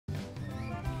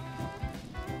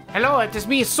Hello, it is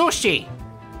me, Sushi.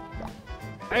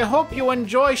 I hope you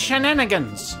enjoy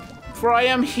shenanigans, for I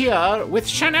am here with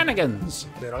shenanigans.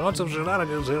 There are lots of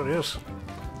shenanigans here, yes.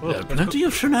 There are plenty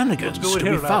of shenanigans to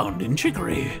be found in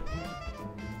Chicory.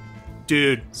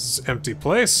 Dude. This is empty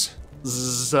place.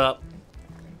 Zup.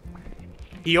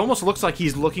 He almost looks like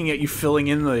he's looking at you filling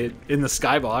in the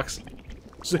skybox.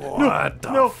 What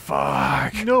the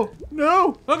fuck? No,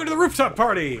 no! Welcome to the rooftop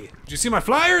party! Did you see my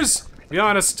flyers? To be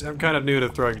honest, I'm kind of new to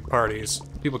throwing parties.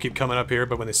 People keep coming up here,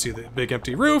 but when they see the big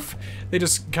empty roof, they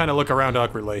just kind of look around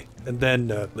awkwardly, and then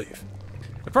leave.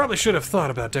 I probably should have thought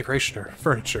about decoration or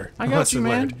furniture. I got you,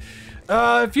 man.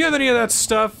 If you have any of that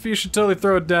stuff, you should totally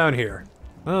throw it down here.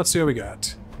 Well, let's see what we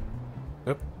got.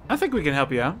 Oh. I think we can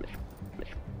help you out.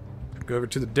 Go over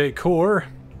to the decor.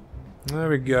 There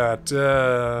we got,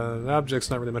 objects,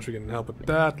 not really much we can help with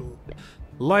that.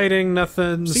 Lighting,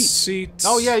 nothing. Seats.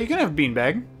 Oh yeah, you can have a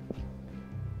beanbag.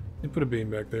 You put a bean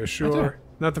back there, sure. Right there.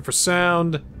 Nothing for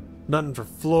sound, nothing for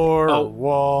floor or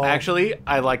wall. Actually,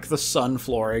 I like the sun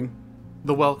flooring.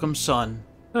 The welcome sun.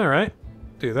 Alright,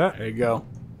 do that. There you go.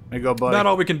 There you go, buddy. Not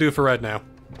all we can do for right now.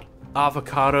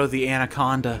 Avocado the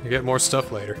Anaconda. You get more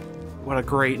stuff later. What a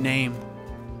great name.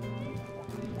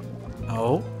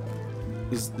 Oh?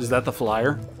 Is that the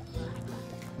flyer?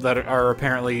 That are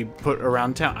apparently put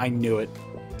around town? I knew it.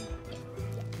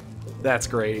 That's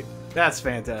great. That's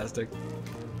fantastic.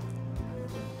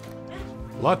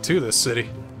 A lot to this city.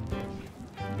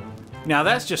 Now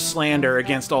that's just slander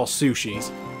against all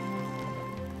sushis.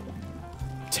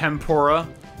 Tempura.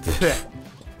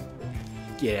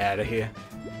 Get out of here.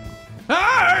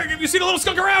 Ah! Have you seen a little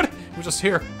skunk around? He was just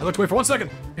here. I looked away for 1 second.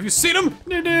 Have you seen him?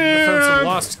 I found some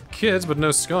lost kids, but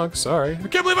no skunk. Sorry. I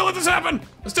can't believe I let this happen.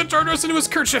 I stitched our address into his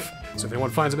kerchief. So if anyone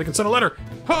finds him, they can send a letter.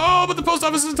 Oh, but the post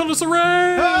office is in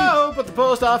disarray. Oh, but the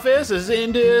post office is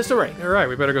in disarray. All right,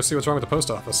 we better go see what's wrong with the post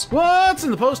office. What's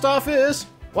in the post office?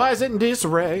 Why is it in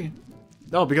disarray?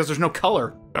 Oh, because there's no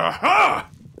color. Aha!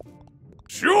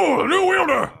 Sure, new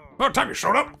wielder. About time you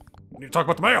showed up. We need to talk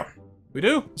about the mail. We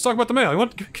do? Let's talk about the mail.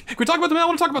 Can we talk about the mail? I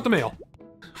want to talk about the mail.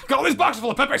 Got all these boxes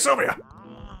full of Pepe Sylvia.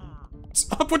 What's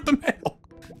up with the mail?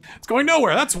 It's going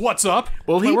nowhere. That's what's up.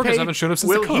 Will My workers haven't shown up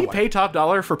since the he pay top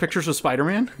dollar for pictures of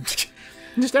Spider-Man?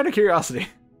 Just out of curiosity.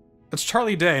 That's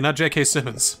Charlie Day, not J.K.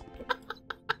 Simmons.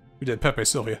 Who did Pepe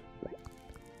Sylvia.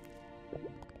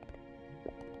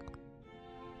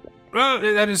 Well,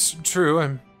 that is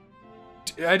true.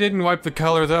 I didn't wipe the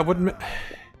color, though. Wouldn't.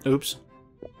 Oops.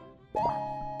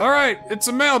 All right, it's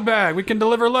a mailbag. We can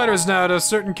deliver letters now to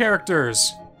certain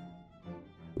characters.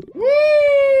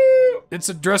 Woo! It's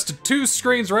addressed to 2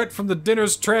 screens right from the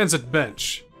dinner's transit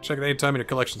bench. Check it anytime in your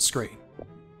collection screen.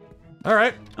 All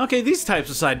right. Okay, these types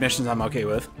of side missions I'm okay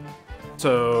with.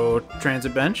 So,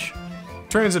 transit bench.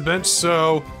 Transit bench,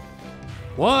 so...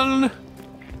 1...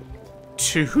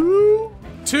 2...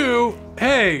 2...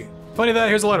 Hey, funny that,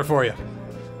 here's a letter for you.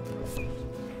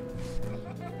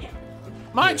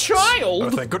 My child! Oh,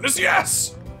 thank goodness,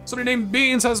 yes! Somebody named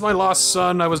Beans has my lost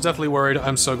son. I was deathly worried.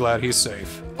 I'm so glad he's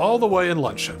safe. All the way in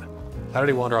luncheon. How did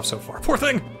he wander off so far? Poor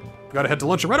thing! Gotta head to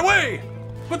luncheon right away!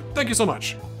 But thank you so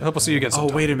much. I hope I'll see you again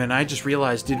sometime. Oh, wait a minute. I just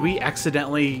realized, did we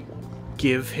accidentally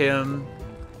give him,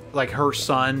 like, her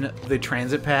son the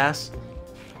transit pass?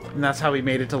 And that's how he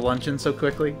made it to luncheon so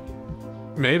quickly?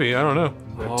 Maybe, I don't know.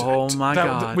 Oh my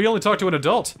god. We only talked to an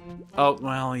adult. Oh,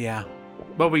 well, yeah.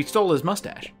 But we stole his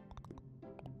mustache.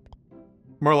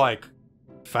 More like,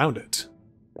 found it.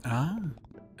 Ah.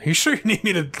 Are you sure you need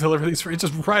me to deliver these for you?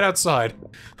 Just right outside.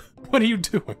 What are you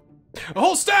doing? A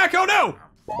whole stack! Oh no!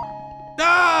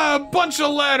 Ah, a bunch of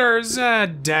letters! Ah,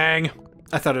 dang.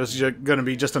 I thought it was gonna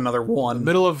be just another one.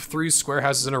 Middle of 3 square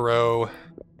houses in a row.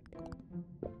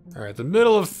 Alright, the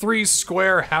middle of 3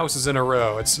 square houses in a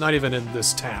row. It's not even in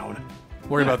this town.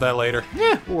 Worry about that later.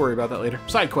 Yeah, we'll worry about that later.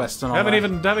 Side quests and all haven't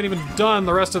that. even done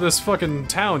the rest of this fucking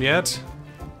town yet.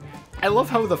 I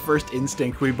love how the first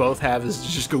instinct we both have is to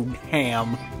just go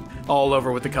ham all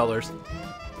over with the colors.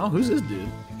 Oh, who's this dude?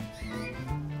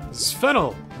 This is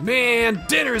Fennel. Man,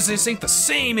 dinners just ain't the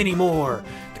same anymore.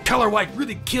 The color white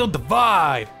really killed the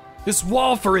vibe. This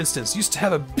wall, for instance, used to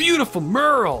have a beautiful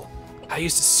mural. I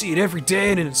used to see it every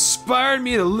day and it inspired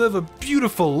me to live a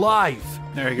beautiful life.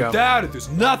 There you go. Without it, there's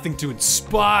nothing to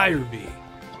inspire me.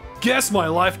 Guess my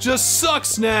life just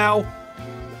sucks now.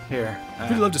 Here. I'd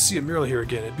really love to see a mural here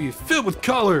again. It'd be filled with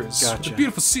colors. Gotcha. With a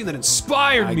beautiful scene that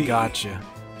inspired me. I gotcha.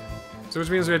 So which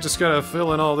means we just gotta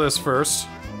fill in all this first.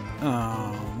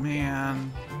 Oh,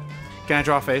 man. Can I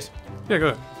draw a face? Yeah, go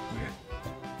ahead.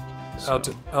 Okay. So.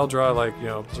 I'll draw, like, you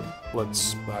know, some blood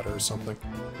splatter or something.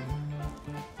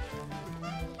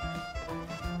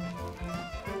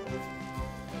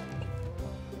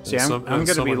 See, I'm going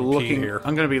to be looking here.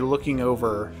 I'm going to be looking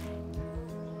over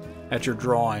at your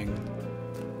drawing.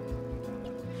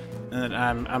 And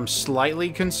I'm slightly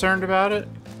concerned about it.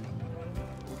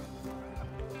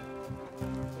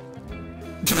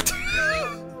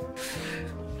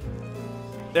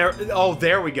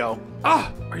 There we go.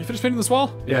 Ah! Are you finished painting this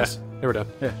wall? Yes. Yeah, there we're done.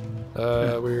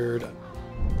 Yeah. We're done.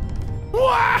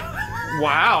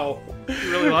 Wow.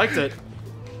 You really liked it.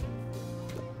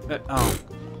 Oh.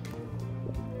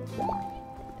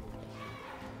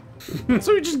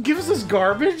 So he just gives us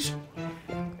garbage?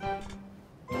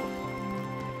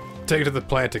 Take it to the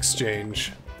plant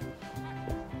exchange.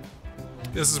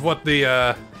 This is what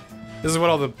the, this is what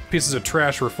all the pieces of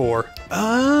trash were for.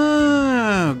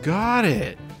 Oh, got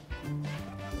it.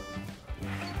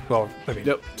 Well, I mean...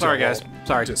 Nope. Sorry, guys.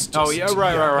 Sorry. Oh, yeah,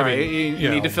 right. I mean, you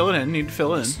need to fill it in.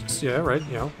 Yeah, right,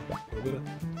 you know.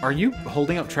 Are you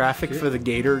holding up traffic for the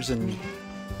gators and...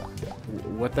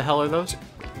 What the hell are those?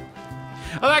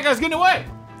 Oh, that guy's getting away!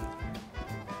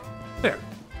 There.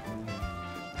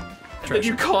 Did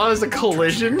you cause a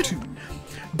collision?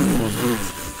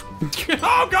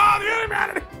 Oh god, get him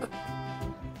out of here!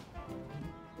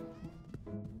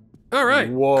 Alright,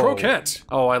 Whoa. Croquette.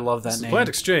 Oh, I love that This is name. plant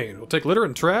exchange. We'll take litter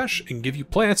and trash and give you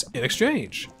plants in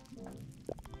exchange.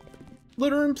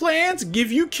 Litter and plants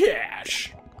give you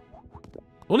cash.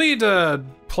 We'll need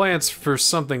plants for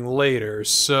something later,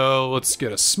 so let's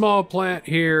get a small plant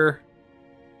here.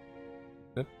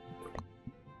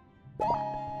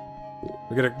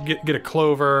 We gotta get a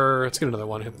clover. Let's get another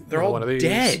one. They're all one of these.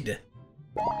 dead.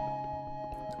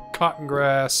 Cotton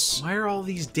grass. Why are all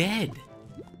these dead?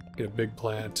 Get a big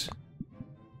plant.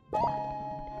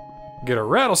 Get a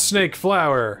rattlesnake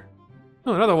flower.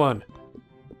 Oh, another one.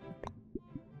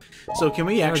 So can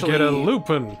we actually get a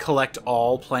lupin? collect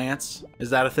all plants? Is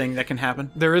that a thing that can happen?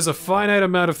 There is a finite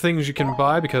amount of things you can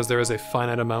buy because there is a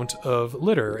finite amount of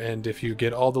litter, and if you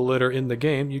get all the litter in the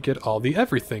game, you get all the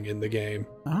everything in the game.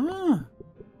 Ah.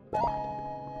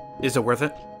 Is it worth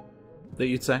it? That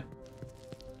you'd say?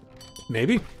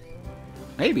 Maybe.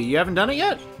 Maybe. You haven't done it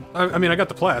yet? I mean, I got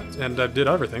the plat, and I did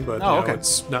everything, but Oh, you know, okay.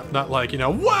 it's not like, you know,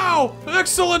 wow!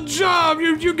 Excellent job!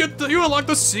 You unlock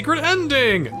the secret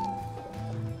ending!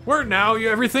 Where now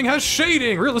everything has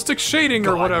shading, realistic shading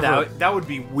or God, whatever. That would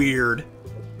be weird.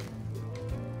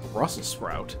 Brussels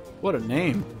sprout. What a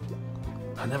name.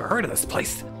 I've never heard of this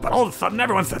place, but all of a sudden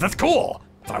everyone says it's cool.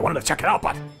 So I wanted to check it out,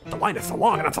 but the line is so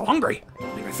long and I'm so hungry.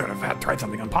 Maybe I should have tried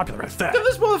something unpopular instead. Did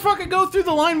this motherfucker go through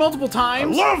the line multiple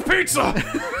times? Love pizza!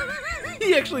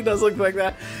 He actually does look like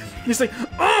that. He's like,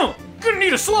 oh, gonna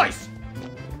need a slice.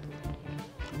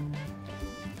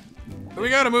 We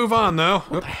gotta move on, though.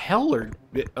 What the hell are...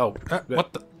 Oh,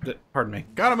 What the? pardon me.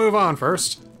 Gotta move on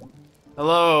first.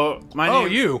 Hello, my Oh,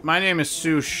 name... you. My name is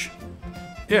Sush.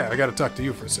 Yeah, I gotta talk to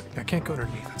you for a second. I can't go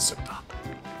underneath. That's so dumb.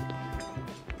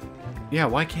 Yeah,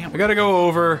 why can't I we? gotta go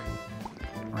over.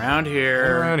 Around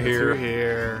here. Around here. Through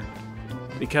here.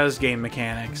 Because game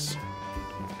mechanics.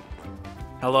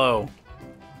 Hello.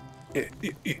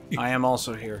 I am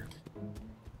also here.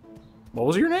 What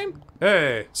was your name?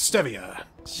 Hey, Stevia.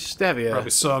 Stevia. Probably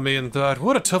saw me and thought,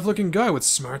 what a tough-looking guy with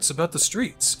smarts about the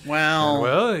streets. Well...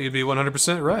 Well, you'd be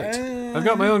 100% right. I've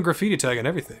got my own graffiti tag and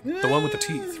everything. The one with the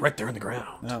teeth, right there in the ground.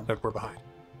 Oh. That we're behind.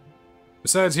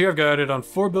 Besides, here I've got it on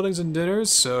 4 buildings and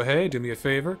dinners, so hey, do me a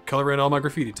favor, color in all my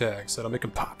graffiti tags. That'll make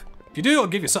them pop. If you do, I'll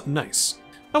give you something nice.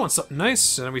 I want something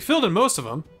nice, and we filled in most of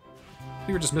them. I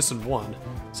think we're just missing one.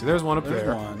 See, there's one up There's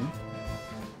there. one.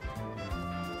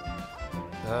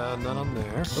 None on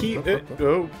there.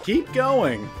 Keep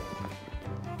going.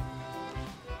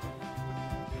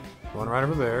 One right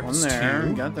over there. One That's there.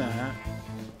 2. Got that.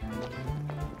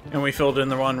 And we filled in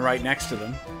the one right next to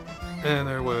them. And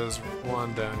there was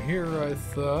one down here, I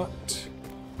thought.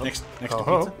 Next to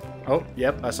Oh-ho. pizza. Oh,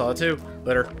 yep, I saw it too.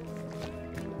 Litter.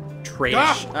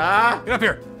 Trash. Ah! Get up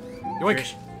here! Yoink!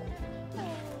 Trash.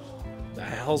 The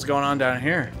hell's going on down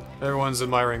here? Everyone's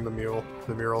admiring the mural,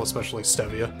 especially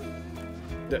Stevia.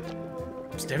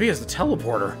 Stevia's the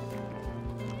teleporter.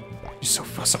 You're so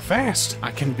fast.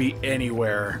 I can be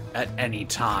anywhere at any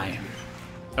time.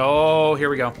 Oh, here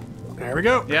we go. There we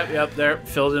go. Yep, there.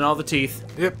 Filled in all the teeth.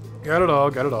 Yep, got it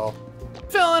all.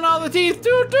 Filling all the teeth.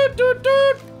 Doot, doot, doot,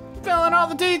 doot. Filling all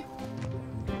the teeth.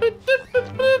 Doot, doot,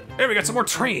 doot, doot. Hey, we got some more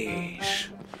trash.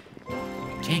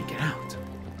 Can't get out.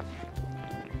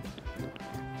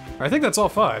 I think that's all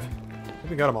 5. I think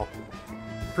we got them all.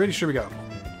 Pretty sure we got them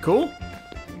all. Cool.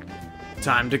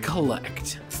 Time to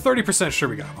collect. 30% sure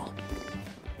we got them all.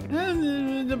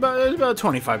 About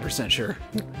 25% sure.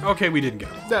 Okay, we didn't get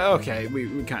them all. Okay,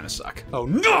 we kind of suck. Oh,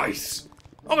 nice!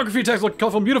 All the graffiti tags look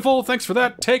colorful and beautiful. Thanks for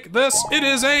that. Take this. It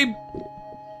is a...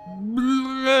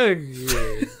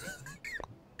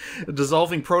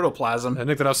 Dissolving protoplasm. I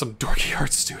think that I was some dorky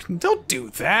art student. Don't do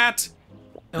that.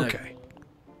 Okay.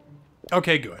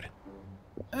 Okay, good.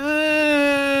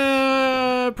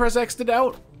 Press X to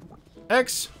doubt.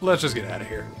 X. Let's just get out of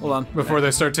here. Hold on. Before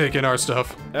they start taking our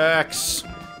stuff. X.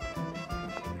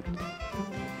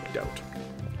 Doubt.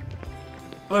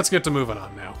 Let's get to moving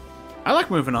on now. I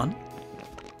like moving on.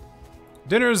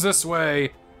 Dinner's this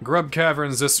way. Grub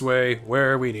Cavern's this way.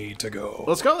 Where we need to go.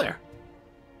 Let's go there.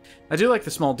 I do like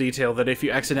the small detail that if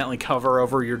you accidentally cover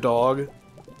over your dog,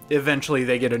 eventually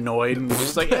they get annoyed and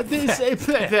just like,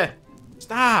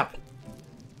 stop.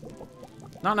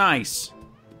 Not nice.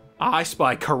 I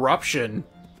spy corruption.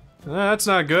 That's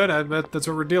not good. I bet that's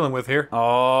what we're dealing with here.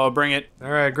 Oh, bring it.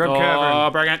 All right, Grub Cavern. Oh,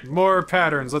 bring it. More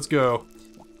patterns. Let's go.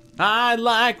 I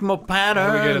like more patterns.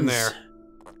 How do we get in there?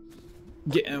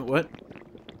 What?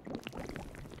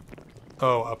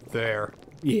 Oh, up there.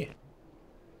 Yeah.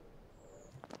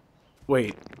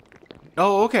 Wait.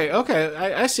 Oh, okay, okay.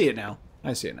 I see it now.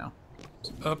 I see it now.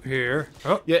 Up here.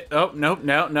 Oh. Yeah. Oh, nope,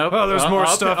 no. Oh, there's more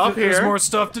stuff. Up here. There's more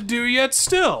stuff to do yet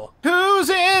still. Who's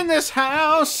in this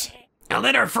house? A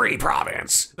litter-free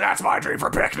province. That's my dream for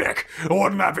picnic.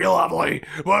 Wouldn't that be lovely?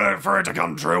 But for it to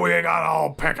come true, we gotta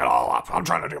all pick it all up. I'm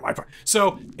trying to do my part.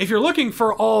 So, if you're looking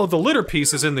for all the litter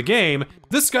pieces in the game,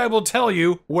 this guy will tell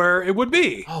you where it would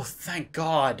be. Oh, thank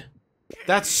God.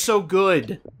 That's so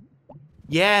good.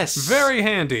 Yes. Very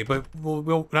handy, but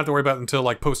we'll not have to worry about it until,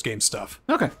 like, post-game stuff.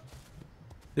 Okay.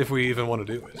 If we even want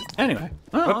to do it. Anyway.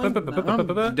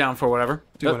 I'm down for whatever.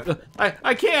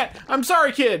 I can't. I'm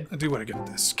sorry, kid. I do want to get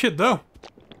this kid, though.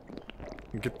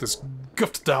 Get this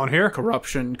guft down here.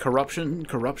 Corruption, corruption,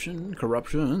 corruption,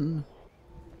 corruption.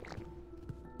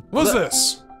 What's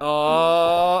this?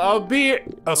 A beer.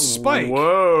 A spike.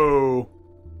 Whoa.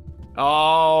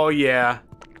 Oh, yeah.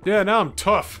 Yeah, now I'm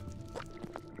tough.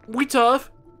 We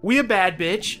tough. We a bad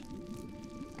bitch.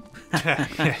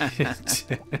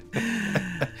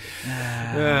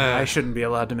 I shouldn't be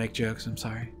allowed to make jokes, I'm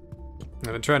sorry.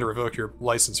 I've been trying to revoke your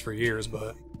license for years,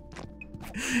 but...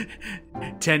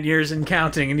 10 years and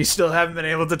counting, and you still haven't been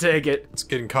able to take it. It's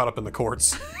getting caught up in the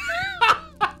courts.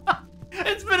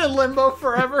 It's been in limbo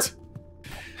forever.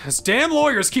 Those damn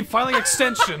lawyers keep filing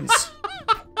extensions.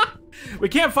 We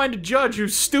can't find a judge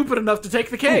who's stupid enough to take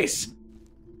the case.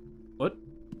 What?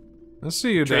 I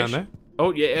see you down there.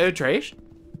 Oh, yeah, Trash?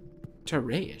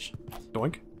 Trash.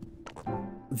 Doink.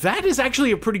 That is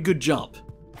actually a pretty good jump,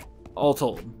 all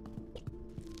told.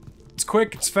 It's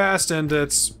quick, it's fast, and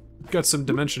it's got some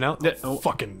dimensionality. Oh.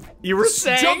 Fucking... You were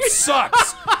saying? Jump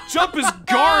sucks! Jump is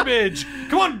garbage!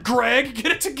 Come on, Greg, get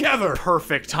it together!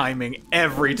 Perfect timing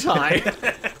every time.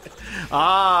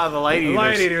 Ah, the light eaters. The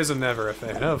light eaters I'm never a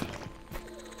fan of.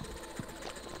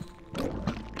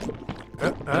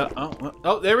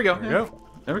 Oh, there we go. There we go.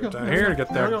 There we go. Down here to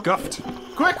get their guffed.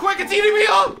 Quick, it's eating me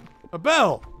up! A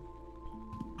bell!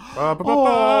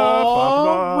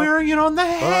 Oh, wearing it on the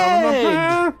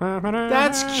head!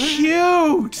 That's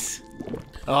cute!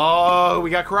 Oh, we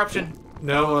got corruption.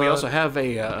 No, we also have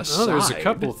a oh, there's a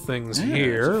couple things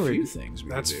here. There's a few things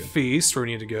That's Feast, where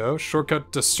we need to go.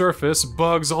 Shortcut to Surface,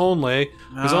 bugs only.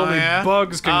 Because only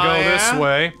bugs can go this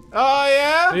way. Oh,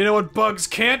 yeah? And you know what bugs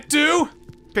can't do?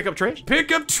 Pick up trash?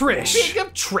 Pick up trash. Pick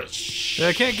up trash.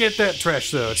 I can't get that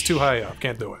trash, though. It's too high up.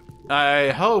 Can't do it.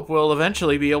 I hope we'll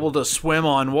eventually be able to swim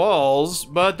on walls,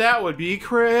 but that would be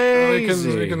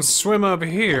crazy. We can swim up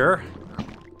here.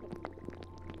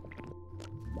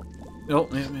 Oh,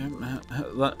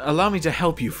 allow me to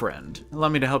help you, friend. Allow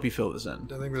me to help you fill this in.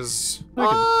 I think this...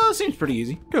 Seems pretty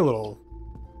easy. Get a little...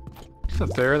 up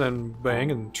there, then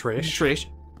bang, and trash. Trash.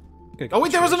 Oh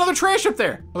wait, there was another trash up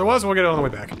there! Oh, there was? We'll get it on the way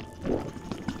back.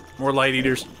 More light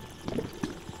eaters.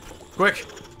 Quick!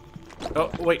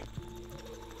 Oh, wait.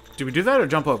 Did we do that or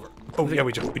jump over? Oh, yeah,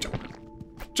 we jump.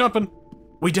 Jumping.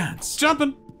 We dance.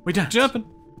 Jumping. We dance. Jumping.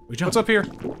 We jump. What's up here?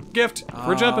 Gift.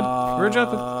 We're jumping. We're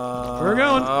jumping. We're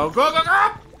going. Oh, go!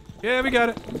 Yeah, we got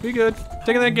it. We good.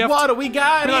 Taking that gift. What do we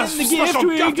got in the gift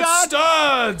we got?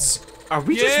 Studs! Are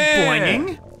we just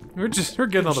boinging? We're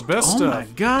getting all the best stuff. Oh my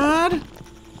god.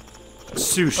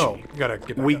 Sushi. Oh, you gotta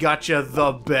get back We up. got you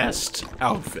the best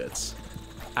outfits.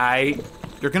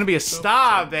 You're gonna be a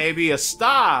star, baby, a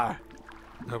star.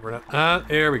 No, we're not.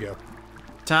 There we go.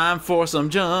 Time for some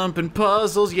jumping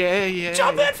puzzles, yeah.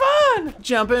 Jumping fun!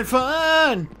 Jumping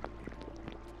fun!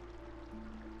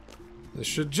 This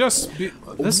should just be...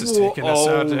 This is taking us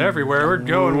out to everywhere. We're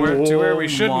going to where we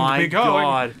shouldn't be going.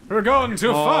 God. We're going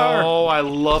too far. Oh, I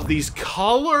love these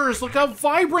colors. Look how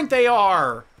vibrant they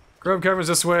are. Grub caverns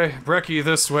this way. Brekkie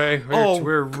this way.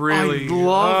 We're really... I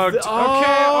love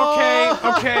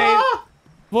Okay.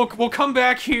 We'll come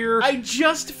back here. I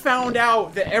just found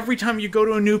out that every time you go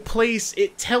to a new place,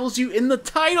 it tells you in the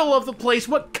title of the place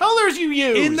what colors you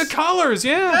use. In the colors,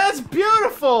 yeah. That's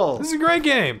beautiful. This is a great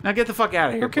game. Now get the fuck out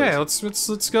of here. Okay, please.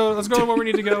 let's go where we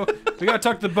need to go. We gotta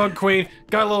talk to the Bug Queen.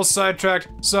 Got a little sidetracked.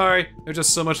 Sorry, there's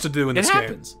just so much to do in this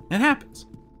game. It happens.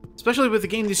 Especially with a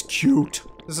game this cute.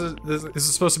 This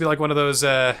is supposed to be like one of those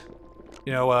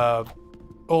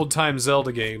old time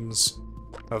Zelda games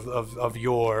of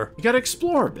yore. You gotta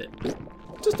explore a bit.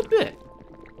 Just a bit.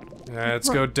 Alright, let's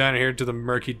go down here to the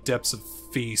murky depths of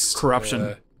Feast.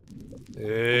 Corruption.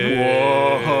 Whoa,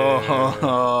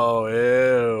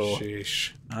 ew.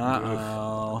 Sheesh.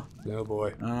 Uh-oh. Oh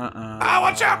boy. Ah,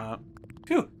 watch out!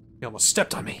 Phew, you almost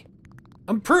stepped on me.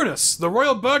 I'm Prunus, the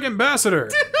royal bug ambassador.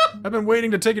 I've been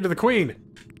waiting to take you to the queen.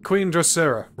 Queen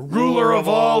Drosera, ruler of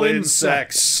all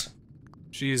insects.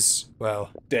 She's,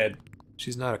 well, dead.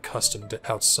 She's not accustomed to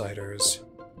outsiders.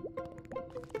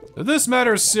 Now, this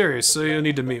matter is serious, so you'll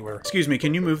need to meet with her. Excuse me,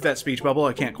 can you move that speech bubble?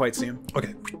 I can't quite see him.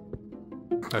 Okay.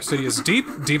 Our city is deep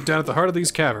down at the heart of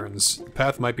these caverns. The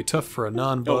path might be tough for a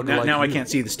non-bug like now you. I can't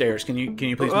see the stairs. Can you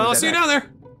please move that I'll see you back? down there.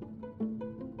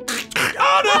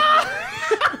 Oh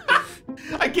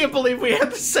no! I can't believe we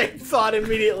had the same thought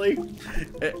immediately.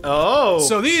 Oh.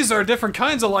 So these are different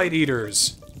kinds of light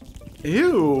eaters.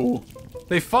 Ew.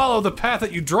 They follow the path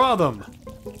that you draw them.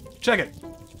 Check it.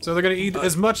 So they're gonna eat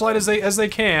as much light as they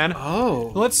can.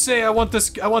 Oh. Let's say I want this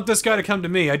guy to come to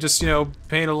me. I just,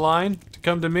 paint a line to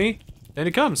come to me, and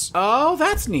it comes. Oh,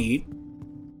 that's neat.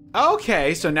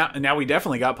 Okay, so now we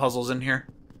definitely got puzzles in here.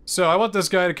 So I want this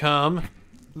guy to come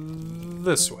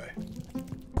this way.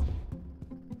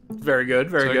 Very good,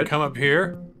 very So I good. can come up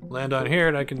here, land on here,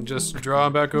 and I can just draw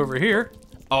him back over here.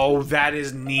 Oh, that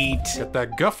is neat. Get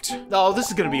that guffed. Oh, this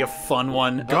is gonna be a fun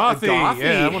one. Gothy, Gothy,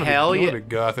 I wanna hell be, yeah. I wanna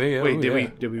be gothy. Yeah, Wait, oh,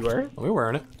 did yeah. we wear it? We're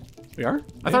wearing it. We are?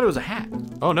 I thought it was a hat.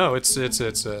 Oh no, it's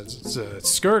a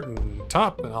skirt and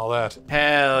top and all that.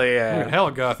 Hell yeah.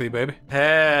 Hella gothy, baby.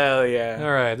 Hell yeah.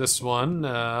 All right, this one.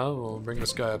 We'll bring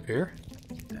this guy up here.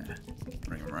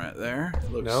 Bring him right there.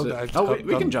 Looks No,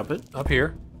 we can jump it. Up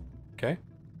here. Okay.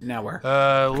 Now where?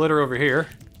 Litter over here.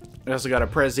 We also got a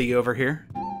Prezi over here.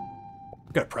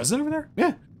 Got a present over there?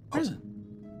 Yeah, present.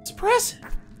 It's a present.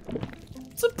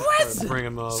 It's a present. Bring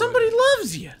him over. Somebody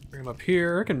loves you. Bring him up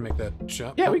here. I can make that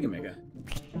jump. Yeah, we can make it.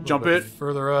 Jump bit it.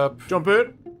 Further up. Jump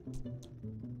it.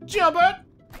 Jump it.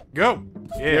 Go.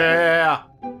 Yeah.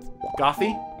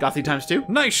 Gothy. Gothy times 2.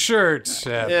 Nice shirt.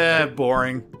 Yeah,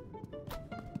 boring.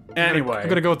 Anyway. I'm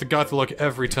gonna go with the goth look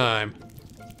every time.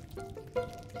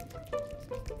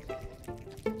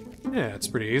 Yeah, it's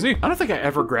pretty easy. I don't think I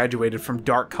ever graduated from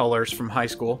dark colors from high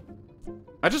school.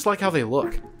 I just like how they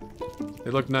look.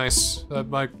 They look nice.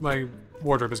 My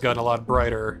wardrobe has gotten a lot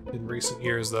brighter in recent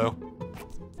years, though.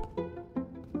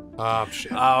 Oh,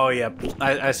 shit. Oh, yeah.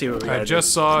 I see what we got. I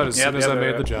just saw it as soon as I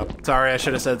made the jump. Sorry, I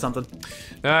should have said something.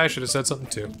 I should have said something,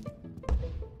 too.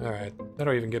 Alright. I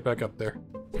don't even get back up there.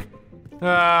 No,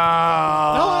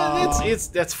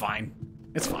 that's fine.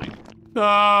 It's fine.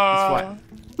 Ah.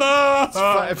 It's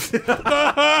fine.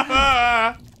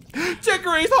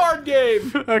 Chicory's hard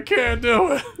game! I can't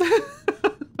do it.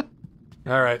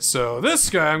 Alright, so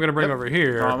this guy I'm gonna bring over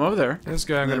here. Draw him over there. This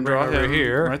guy I'm gonna Then bring draw over him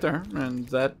here. Right there. And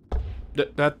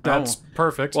That's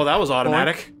perfect. Well, that was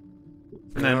automatic.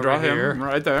 And then over draw here. him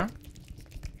right there.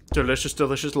 Delicious,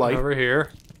 delicious light. Over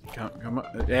here. Come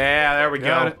on. Yeah, there we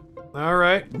Got go. it.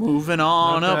 Alright. Moving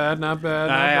on up. Not bad.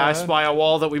 I spy a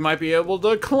wall that we might be able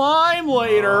to climb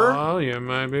later. Oh, you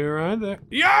might be right there.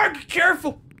 Yarg!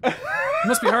 Careful! It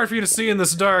must be hard for you to see in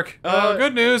this dark.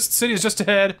 Good news, the city is just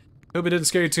ahead. Hope it didn't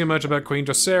scare you too much about Queen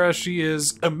Drosera. She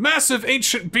is a massive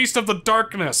ancient beast of the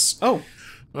darkness. Oh.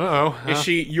 Uh-oh. Is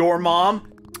she your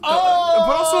mom? Oh!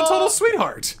 But also a total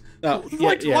sweetheart.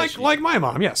 Like my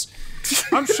mom, yes.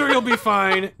 I'm sure you'll be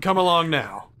fine. Come along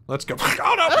now. Let's go.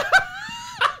 Oh, no!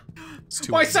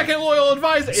 My second loyal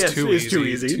advisor. It's too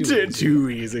easy. Too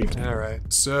easy. All right,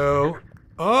 so,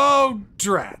 oh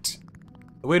drat!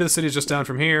 The way to the city is just down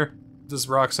from here. These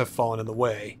rocks have fallen in the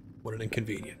way. What an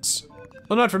inconvenience.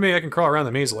 Well, not for me. I can crawl around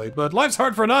them easily, but life's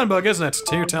hard for a non-bug, isn't it?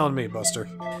 You're telling me, Buster.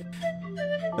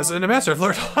 As an ambassador, I've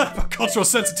learned a lot about cultural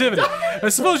sensitivity. I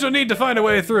suppose you'll need to find a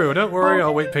way through. Don't worry,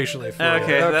 I'll wait patiently for you.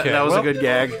 Okay, that was a good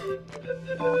gag.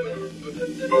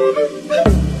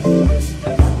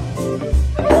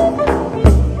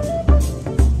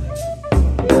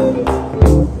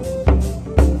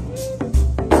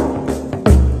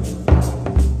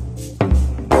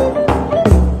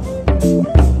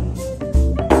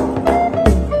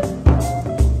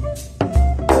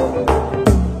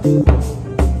 Bye.